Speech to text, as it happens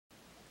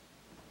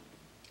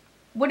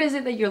What is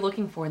it that you're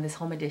looking for in this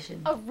home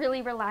addition? A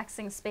really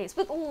relaxing space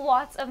with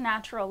lots of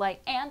natural light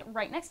and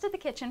right next to the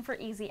kitchen for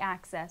easy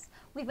access.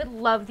 We would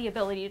love the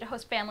ability to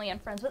host family and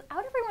friends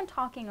without everyone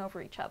talking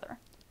over each other.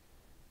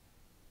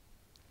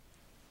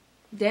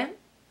 Dan?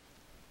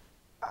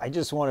 I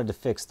just wanted to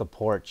fix the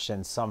porch,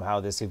 and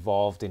somehow this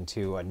evolved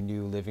into a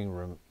new living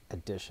room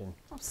addition.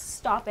 Oh,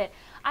 stop it.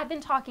 I've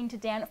been talking to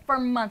Dan for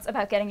months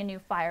about getting a new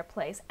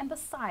fireplace, and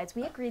besides,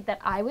 we agreed that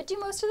I would do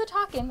most of the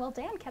talking while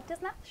Dan kept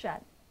his mouth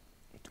shut.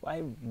 Do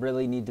I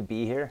really need to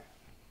be here?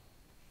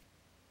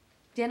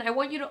 Dan, I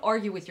want you to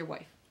argue with your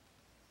wife.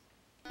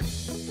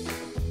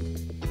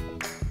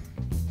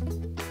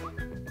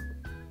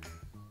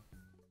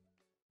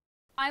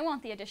 I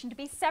want the addition to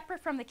be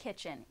separate from the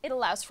kitchen. It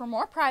allows for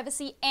more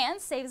privacy and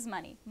saves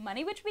money.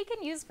 Money which we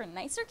can use for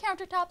nicer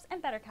countertops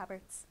and better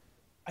cupboards.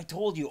 I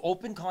told you,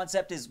 open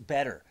concept is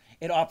better.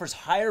 It offers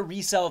higher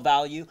resale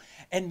value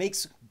and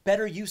makes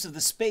better use of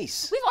the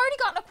space. We've already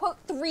gotten a quote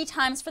 3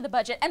 times for the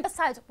budget, and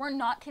besides, we're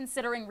not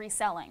considering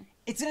reselling.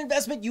 It's an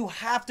investment you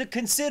have to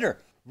consider.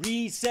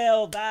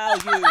 Resale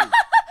value.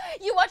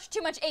 You watch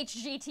too much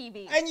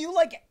HGTV. And you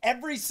like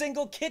every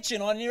single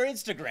kitchen on your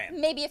Instagram.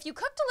 Maybe if you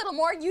cooked a little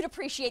more, you'd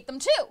appreciate them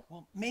too.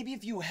 Well, maybe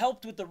if you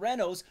helped with the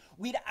renos,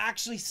 we'd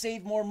actually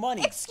save more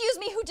money. Excuse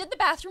me, who did the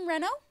bathroom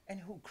reno? And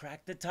who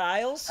cracked the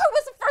tiles? Who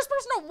was the first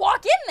person to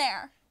walk in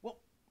there? Well,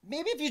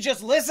 maybe if you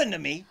just listen to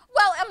me.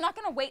 Well, I'm not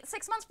gonna wait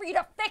 6 months for you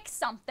to fix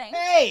something.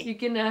 Hey! You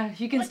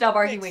can stop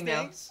arguing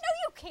now. No,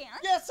 you can't.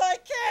 Yes, I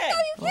can. No,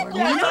 you can't.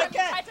 Yes, I You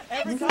can. tried to fix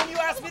Every it. time you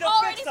ask me to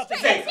Already fix something.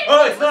 straight. Hey,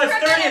 Oh, it's not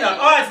sturdy enough.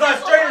 Oh, it's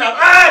not straight enough.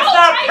 Ah, it's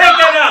not pink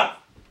enough.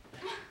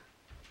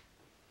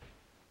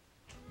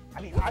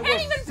 I mean, You I can't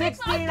work even fix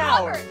 16 a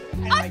hours. cupboard.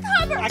 And A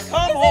cupboard. I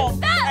come Isn't home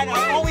that and I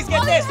hard? always get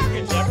All this. you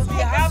You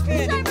have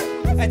can to never do be is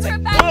happy. put the It's like,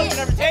 screwdriver oh, you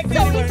never take me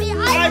so anywhere. easy.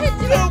 I I'm could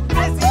do too it. busy Of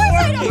course I don't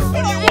working.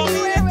 What do you do